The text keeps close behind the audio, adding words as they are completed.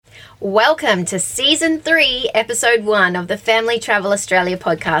Welcome to Season 3, Episode 1 of the Family Travel Australia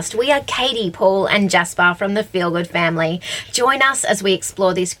podcast. We are Katie, Paul and Jasper from the Feel Good family. Join us as we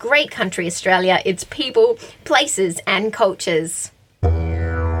explore this great country, Australia, its people, places and cultures.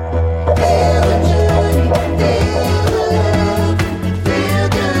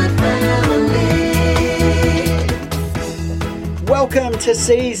 Welcome to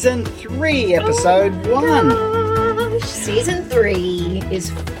Season 3, Episode 1. Season 3 is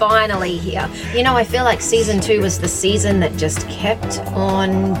finally here. You know, I feel like Season 2 was the season that just kept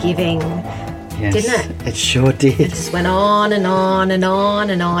on giving, Yes, didn't it? It sure did. It just went on and on and on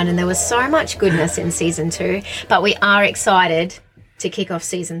and on, and there was so much goodness in Season 2, but we are excited to kick off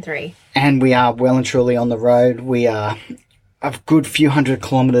Season 3. And we are well and truly on the road. We are a good few hundred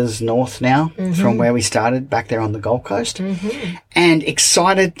kilometres north now from where we started back there on the Gold Coast. And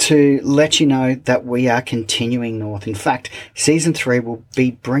excited to let you know that we are continuing north. In fact, Season 3 will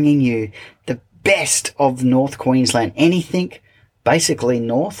be bringing you the best of North Queensland. Anything basically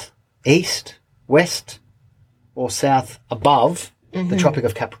north, east, west or south above the Tropic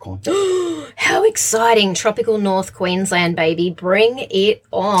of Capricorn. How exciting. Tropical North Queensland, baby. Bring it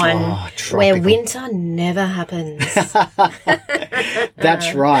on. Oh, where tropical. winter never happens.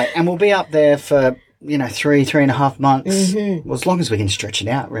 That's right. And we'll be up there for, 3.5 months. Well, as long as we can stretch it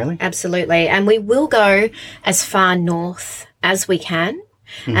out, really. Absolutely. And we will go as far north as we can.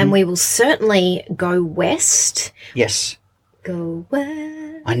 And we will certainly go west. Yes. Go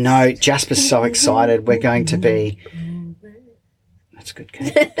west. I know. Jasper's so excited. We're going to be... That's good,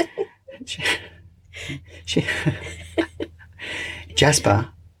 Kate. Jasper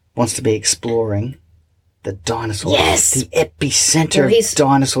wants to be exploring the dinosaurs. Yes. The epicenter Well, of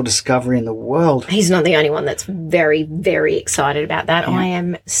dinosaur discovery in the world. He's not the only one that's very, very excited about that. Yeah. I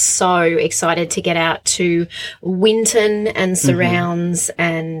am so excited to get out to Winton and surrounds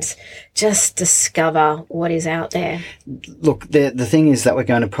and just discover what is out there. Look, the thing is that we're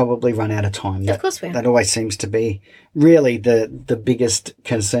going to probably run out of time. Of course we are. That always seems to be really the biggest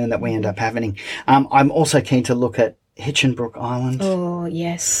concern that we end up having. I'm also keen to look at Hitchinbrook Island. Oh,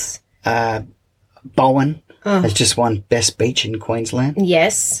 yes. Bowen has just won Best Beach in Queensland.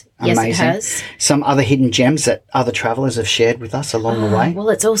 Yes. Yes, Amazing. it has. Some other hidden gems that other travellers have shared with us along the way. Well,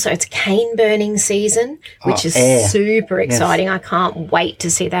 it's cane burning season, which is air. super exciting. I can't wait to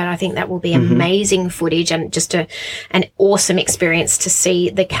see that. I think that will be amazing footage and just an awesome experience to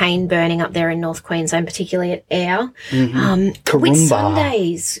see the cane burning up there in North Queensland, particularly at Ayr.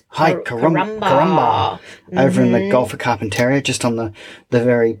 Whitsundays. Hi, Karumba. Over in the Gulf of Carpentaria, just on the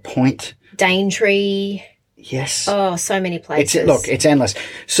very point. Daintree. Yes. Oh, so many places. It's endless.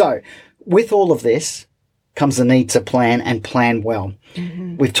 So, with all of this comes the need to plan and plan well.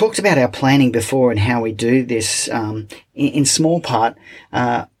 We've talked about our planning before and how we do this in small part,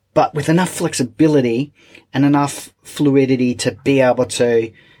 but with enough flexibility and enough fluidity to be able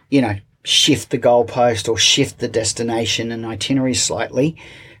to, shift the goalpost or shift the destination and itinerary slightly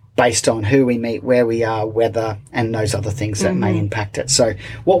based on who we meet, where we are, weather, and those other things that may impact it. So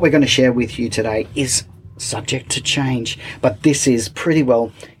what we're going to share with you today is subject to change, but this is pretty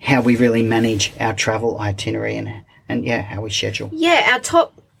well how we really manage our travel itinerary and how we schedule. Yeah,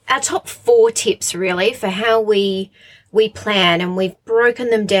 our top 4 tips really for how we plan, and we've broken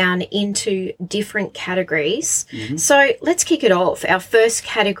them down into different categories. So let's kick it off. Our first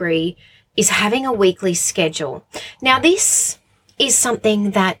category is having a weekly schedule. Now this is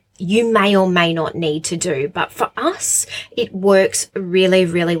something that you may or may not need to do, but for us, it works really,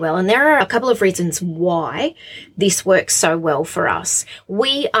 really well. And there are a couple of reasons why this works so well for us.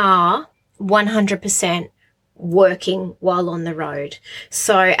 We are 100% working while on the road.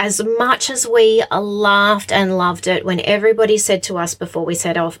 So as much as we laughed and loved it when everybody said to us before we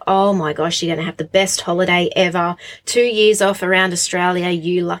set off, oh my gosh, you're going to have the best holiday ever, 2 years off around Australia,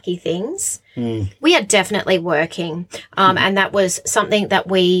 you lucky things. We are definitely working. And that was something that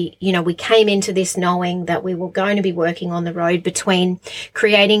we came into this knowing that we were going to be working on the road between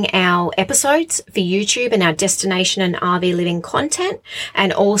creating our episodes for YouTube and our destination and RV living content,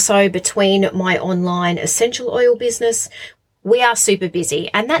 and also between my online essential oil business. We are super busy,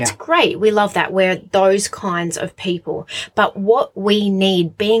 and that's great. We love that. We're those kinds of people. But what we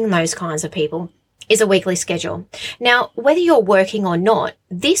need, being those kinds of people, is a weekly schedule. Now, whether you're working or not,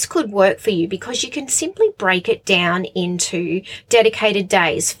 this could work for you because you can simply break it down into dedicated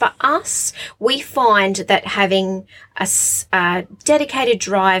days. For us, we find that having a dedicated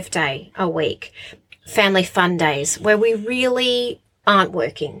drive day a week, family fun days, where we really aren't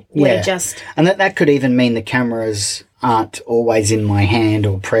working. We're just... And that could even mean the cameras aren't always in my hand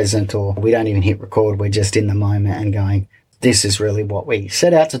or present, or we don't even hit record. We're just in the moment and going, this is really what we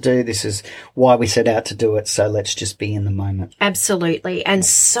set out to do. This is why we set out to do it. So let's just be in the moment. Absolutely. And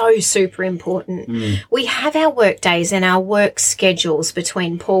so super important. We have our work days and our work schedules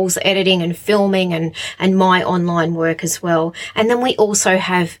between Paul's editing and filming and my online work as well. And then we also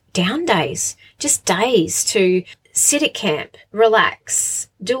have down days, just days to sit at camp, relax,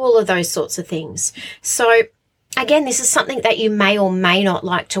 do all of those sorts of things. So again, this is something that you may or may not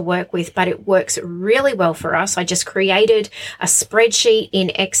like to work with, but it works really well for us. I just created a spreadsheet in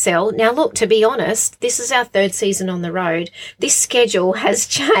Excel. Now, look, to be honest, this is our 3rd season on the road. This schedule has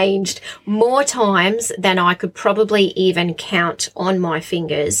changed more times than I could probably even count on my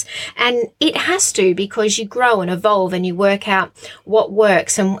fingers. And it has to, because you grow and evolve and you work out what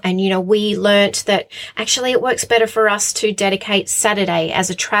works. And you know, we learnt that actually it works better for us to dedicate Saturday as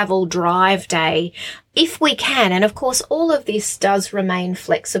a travel drive day if we can. And of course, all of this does remain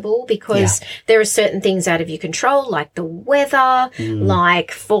flexible because there are certain things out of your control, like the weather,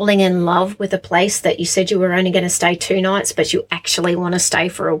 like falling in love with a place that you said you were only going to stay 2 nights, but you actually want to stay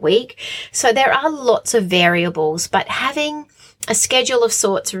for a week. So there are lots of variables, but having a schedule of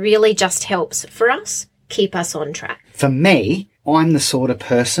sorts really just helps for us keep us on track. For me, I'm the sort of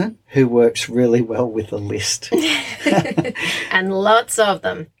person who works really well with a list. And lots of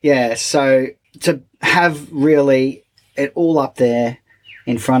them. Yeah, so to have really it all up there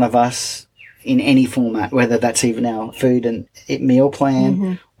in front of us in any format, whether that's even our food and meal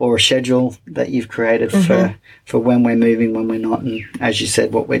plan or a schedule that you've created for when we're moving, when we're not, and as you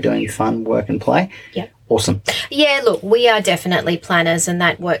said, what we're doing, fun, work and play. Yeah. Awesome. Yeah, look, we are definitely planners and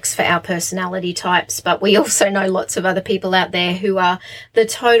that works for our personality types, but we also know lots of other people out there who are the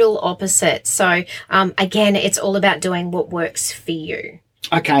total opposite. So, again, it's all about doing what works for you.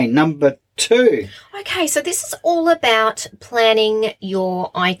 Okay, number 2. Okay, so this is all about planning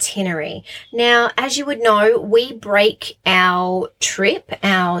your itinerary. Now, as you would know, we break our trip,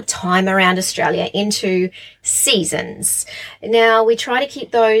 our time around Australia, into seasons. Now, we try to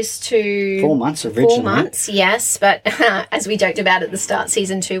keep those to 4 months originally. 4 months, yes, but as we joked about at the start,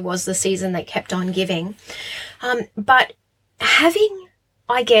 season 2 was the season that kept on giving. But having,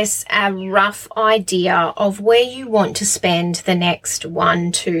 I guess, a rough idea of where you want to spend the next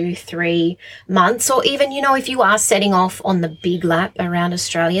 1, 2, 3 months, or even, you know, if you are setting off on the big lap around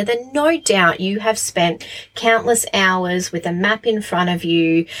Australia, then no doubt you have spent countless hours with a map in front of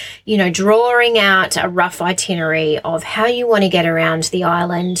you, you know, drawing out a rough itinerary of how you want to get around the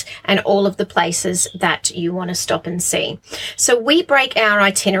island and all of the places that you want to stop and see. So we break our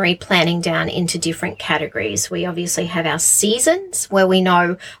itinerary planning down into different categories. We obviously have our seasons where we know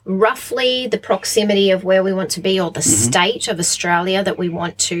roughly the proximity of where we want to be or the state of Australia that we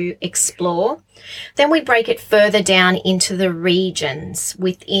want to explore. Then we break it further down into the regions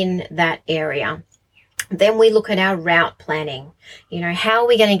within that area. Then we look at our route planning. You know, how are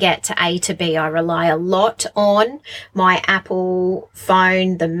we going to get to A to B? I rely a lot on my Apple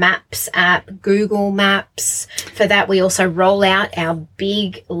phone, the Maps app, Google Maps. For that, we also roll out our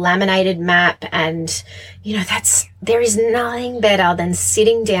big laminated map. And, you know, there is nothing better than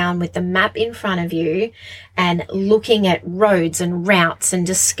sitting down with the map in front of you and looking at roads and routes and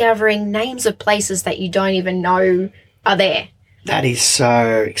discovering names of places that you don't even know are there. That is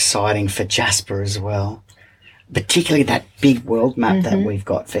so exciting for Jasper as well, particularly that big world map that we've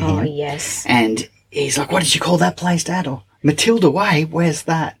got for him. Oh, yes. And he's like, what did you call that place, Dad? Or Matilda Way, where's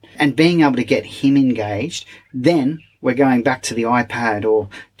that? And being able to get him engaged, then we're going back to the iPad or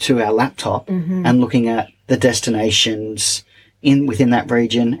to our laptop and looking at the destinations within that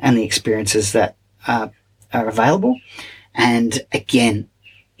region and the experiences that are available. And again,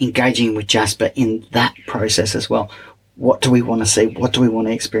 engaging with Jasper in that process as well. What do we want to see? What do we want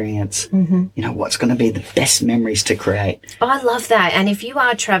to experience? You know, what's going to be the best memories to create? I love that. And if you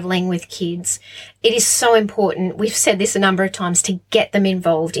are traveling with kids, it is so important. We've said this a number of times to get them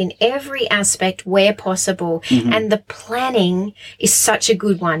involved in every aspect where possible. And the planning is such a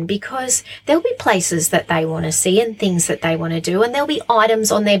good one because there'll be places that they want to see and things that they want to do. And there'll be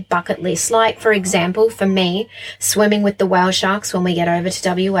items on their bucket list. Like, for example, for me, swimming with the whale sharks when we get over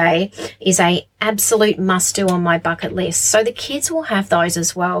to WA is a absolute must do on my bucket list. So the kids will have those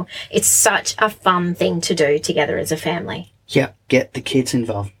as well. It's such a fun thing to do together as a family. Yeah, get the kids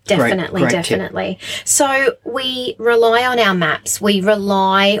involved. Definitely, Great definitely. So we rely on our maps. We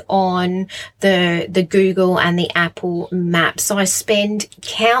rely on the Google and the Apple maps. So I spend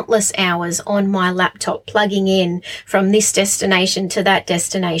countless hours on my laptop plugging in from this destination to that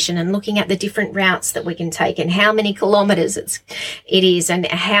destination and looking at the different routes that we can take and how many kilometres it is and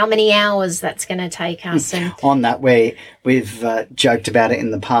how many hours that's going to take us. And on that, we've joked about it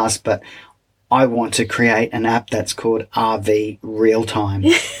in the past, but I want to create an app that's called RV Real Time.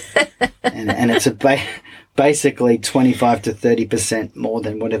 and it's basically 25 to 30% more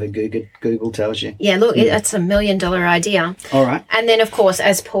than whatever Google tells you. Yeah, look, it's $1 million idea. All right. And then, of course,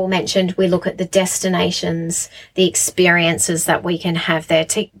 as Paul mentioned, we look at the destinations, the experiences that we can have there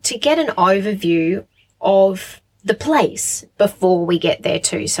to get an overview of the place before we get there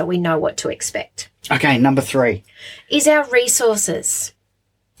too, so we know what to expect. Okay, number 3 is our resources.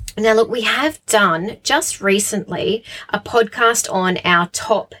 Now, look, we have done just recently a podcast on our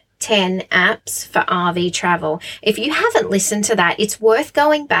top 10 apps for RV travel. If you haven't listened to that, it's worth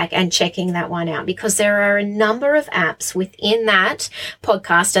going back and checking that one out, because there are a number of apps within that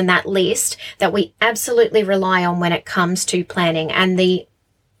podcast and that list that we absolutely rely on when it comes to planning. And the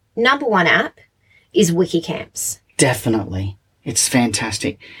number one app is Wikicamps. Definitely. It's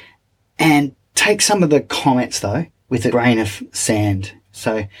fantastic. And take some of the comments, though, with a grain of sand.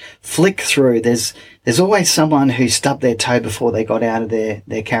 So flick through. There's always someone who stubbed their toe before they got out of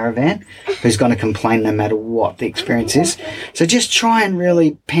their caravan who's going to complain no matter what the experience is. So just try and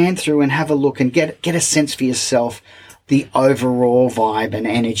really pan through and have a look and get a sense for yourself, the overall vibe and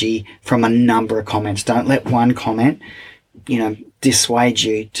energy from a number of comments. Don't let one comment, dissuade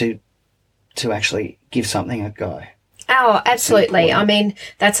you to actually give something a go. Oh, absolutely. I mean,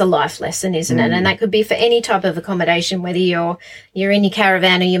 that's a life lesson, isn't it? And that could be for any type of accommodation, whether you're in your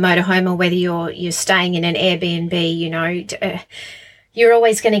caravan or your motorhome, or whether you're staying in an Airbnb. You're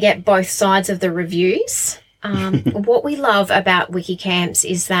always going to get both sides of the reviews. What we love about Wikicamps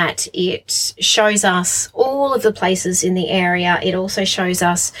is that it shows us all of the places in the area. It also shows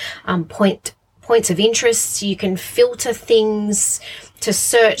us points of interest. So you can filter things to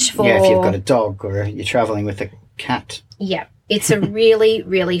search for. Yeah, if you've got a dog or you're traveling with a cat. Yeah, it's a really,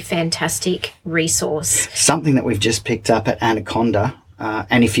 really fantastic resource. Something that we've just picked up at Anaconda,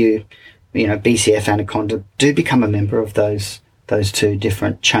 and if BCF Anaconda, do become a member of those two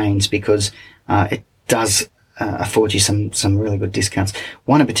different chains, because it does afford you some really good discounts.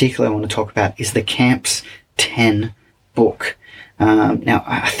 One in particular I want to talk about is the Camps 10 book. Now,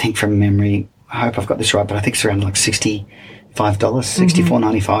 I think from memory, I hope I've got this right, but I think it's around like $65,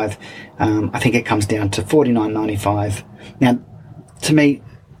 $64.95. I think it comes down to $49.95. Now, to me,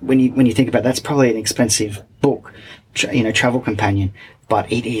 when you think about it, that's probably an expensive book, travel companion,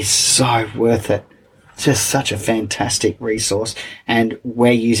 but it is so worth it. It's just such a fantastic resource, and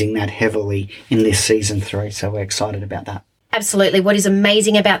we're using that heavily in this season 3, so we're excited about that. Absolutely. What is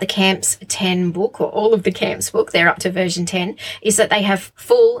amazing about the Camps 10 book, or all of the Camps book, they're up to version 10, is that they have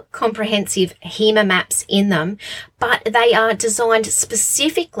full comprehensive HEMA maps in them, but they are designed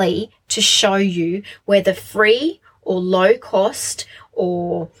specifically to show you where the free or low cost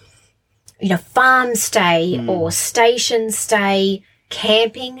or, farm stay or station stay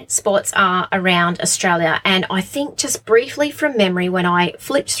camping spots are around Australia. And I think, just briefly from memory, when I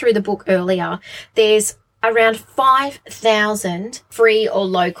flipped through the book earlier, there's around 5,000 free or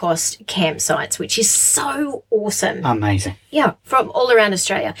low-cost campsites, which is so awesome. Amazing. Yeah, from all around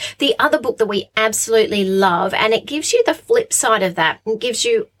Australia. The other book that we absolutely love, and it gives you the flip side of that, and gives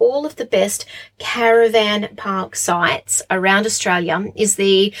you all of the best caravan park sites around Australia, is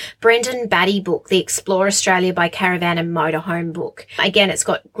the Brendan Batty book, the Explore Australia by Caravan and Motorhome book. Again, it's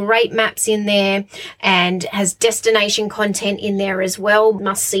got great maps in there and has destination content in there as well,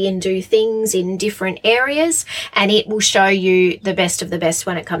 must see and do things in different areas, and it will show you the best of the best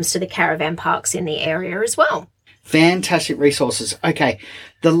when it comes to the caravan parks in the area as well. Fantastic resources. Okay,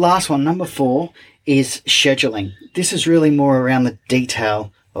 the last one, number 4, is scheduling. This is really more around the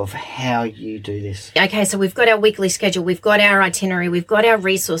detail of how you do this. Okay, so we've got our weekly schedule, we've got our itinerary, we've got our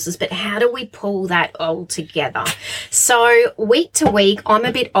resources, but how do we pull that all together? So week to week, I'm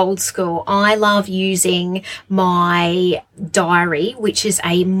a bit old school. I love using my diary, which is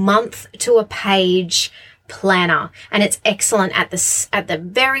a month to a page planner, and it's excellent. At the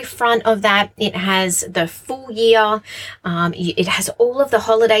very front of that, it has the full year. It has all of the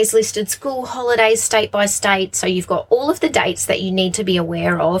holidays listed, school holidays, state by state, so you've got all of the dates that you need to be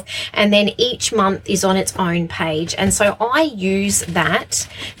aware of, and then each month is on its own page. And so I use that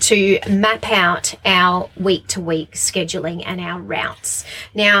to map out our week to week scheduling and our routes.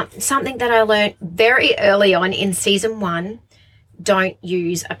 Now, something that I learned very early on in season 1, don't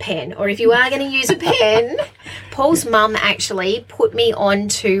use a pen. Or if you are going to use a pen, Paul's mum actually put me on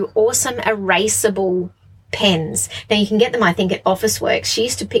to awesome erasable pens. Now, you can get them, I think, at Officeworks. She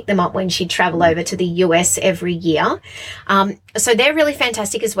used to pick them up when she'd travel over to the US every year. So they're really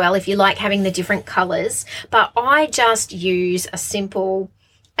fantastic as well if you like having the different colours. But I just use a simple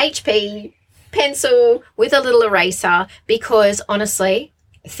HP pencil with a little eraser, because honestly,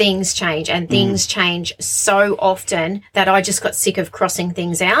 things change, and things change so often that I just got sick of crossing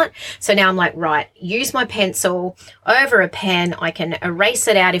things out. So now I'm like, right, use my pencil over a pen. I can erase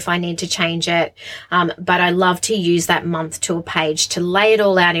it out if I need to change it. But I love to use that month to a page to lay it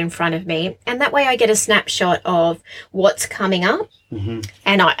all out in front of me. And that way I get a snapshot of what's coming up.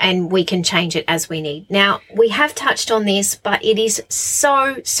 And we can change it as we need. Now, we have touched on this, but it is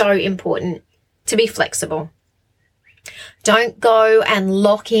so important to be flexible. Don't go and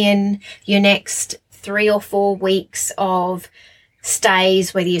lock in your next 3 or 4 weeks of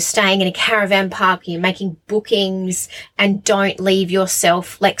stays, whether you're staying in a caravan park, you're making bookings, and don't leave yourself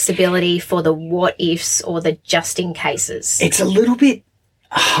flexibility for the what ifs or the just in cases. It's a little bit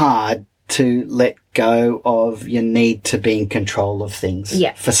hard to let go of your need to be in control of things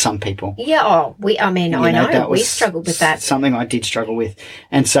for some people. Yeah, I know we struggled with that. Something I did struggle with.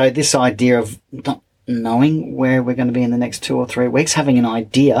 And so this idea of not knowing where we're going to be in the next 2 or 3 weeks, having an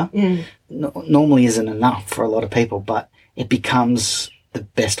idea normally isn't enough for a lot of people, but it becomes the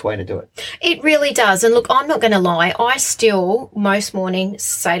best way to do it. It really does. And look, I'm not going to lie. I still most mornings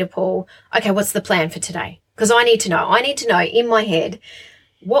say to Paul, okay, what's the plan for today? Because I need to know. I need to know in my head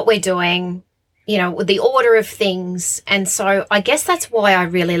what we're doing, you know, the order of things. And so I guess that's why I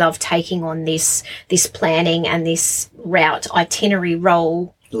really love taking on this planning and this route itinerary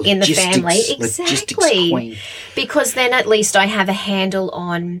role in the family. Exactly. Because then at least I have a handle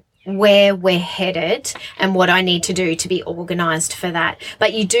on where we're headed and what I need to do to be organised for that.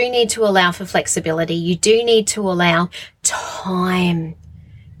 But you do need to allow for flexibility. You do need to allow time.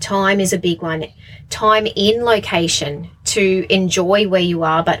 Time is a big one. Time in location to enjoy where you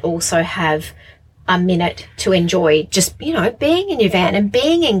are, but also have a minute to enjoy just, you know, being in your van and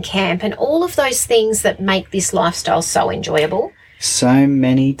being in camp and all of those things that make this lifestyle so enjoyable. So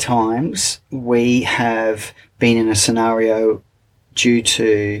many times we have been in a scenario due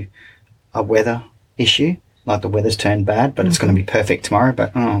to a weather issue, like the weather's turned bad, but it's going to be perfect tomorrow,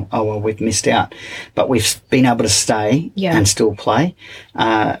 but well, we've missed out. But we've been able to stay and still play.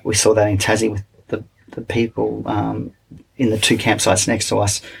 We saw that in Tassie with the people in the 2 campsites next to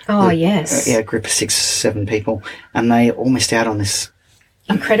us. Yes. A group of 6, 7 people, and they all missed out on this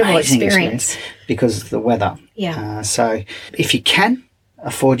incredible experience because of the weather. Yeah. So if you can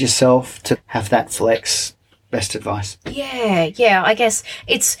afford yourself to have that flex, best advice. Yeah. I guess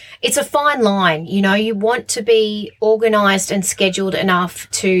it's a fine line. You know, you want to be organised and scheduled enough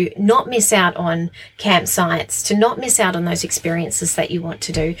to not miss out on campsites, to not miss out on those experiences that you want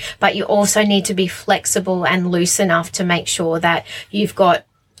to do. But you also need to be flexible and loose enough to make sure that you've got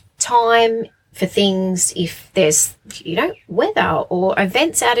time for things if there's, you know, weather or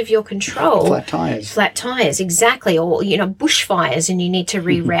events out of your control. Flat tires, exactly. Or, you know, bushfires and you need to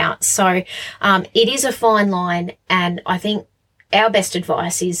reroute. So it is a fine line, and I think our best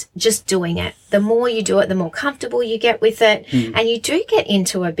advice is just doing it. The more you do it, the more comfortable you get with it, and you do get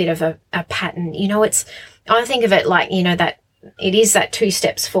into a bit of a pattern. You know, I think of it like, you know, that it is that 2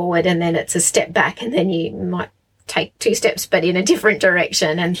 steps forward and then it's a step back, and then you might take 2 steps but in a different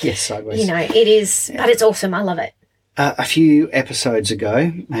direction, and yes, sideways. You know, it is but it's awesome. I love it. A few episodes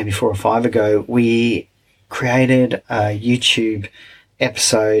ago, maybe 4 or 5 ago, we created a YouTube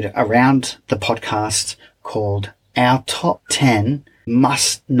episode around the podcast called Our Top 10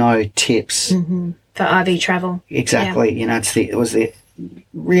 Must Know Tips for RV travel. Exactly. You know, it was the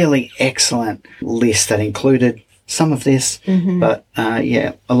really excellent list that included some of this, but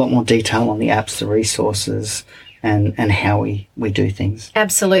a lot more detail on the apps, the resources, and how we do things.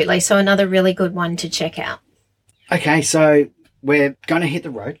 Absolutely. So another really good one to check out. Okay, so we're going to hit the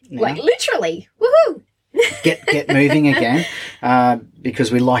road now. Like literally. Woohoo! Get moving again,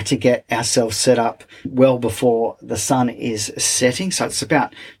 because we like to get ourselves set up well before the sun is setting. So it's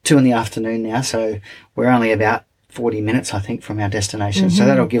about 2 p.m. now, so we're only about 40 minutes, I think, from our destination. So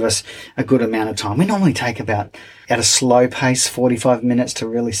that'll give us a good amount of time. We normally take about, at a slow pace, 45 minutes to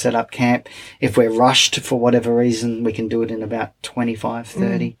really set up camp. If we're rushed for whatever reason, we can do it in about 25,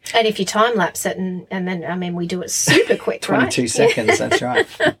 30. And if you time lapse it, and then, I mean, we do it super quick, 22 right? seconds, that's right.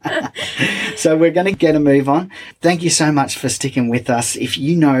 So we're going to get a move on. Thank you so much for sticking with us. If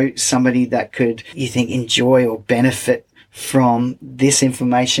you know somebody that you think enjoy or benefit from this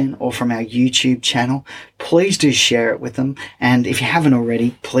information or from our YouTube channel, please do share it with them. And if you haven't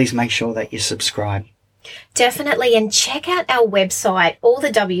already, please make sure that you subscribe. Definitely, and check out our website,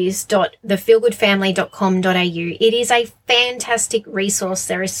 allthews.thefeelgoodfamily.com.au. It is a fantastic resource.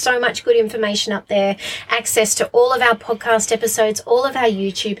 There is so much good information up there, access to all of our podcast episodes, all of our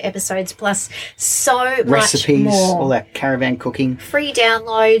YouTube episodes, plus so recipes, much more. All that caravan cooking. Free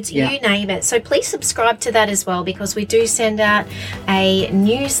downloads, you name it. So please subscribe to that as well, because we do send out a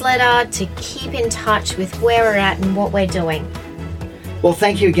newsletter to keep in touch with where we're at and what we're doing. Well,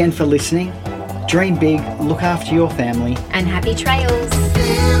 thank you again for listening. Dream big, look after your family. And happy trails.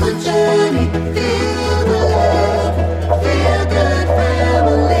 Feel the journey, feel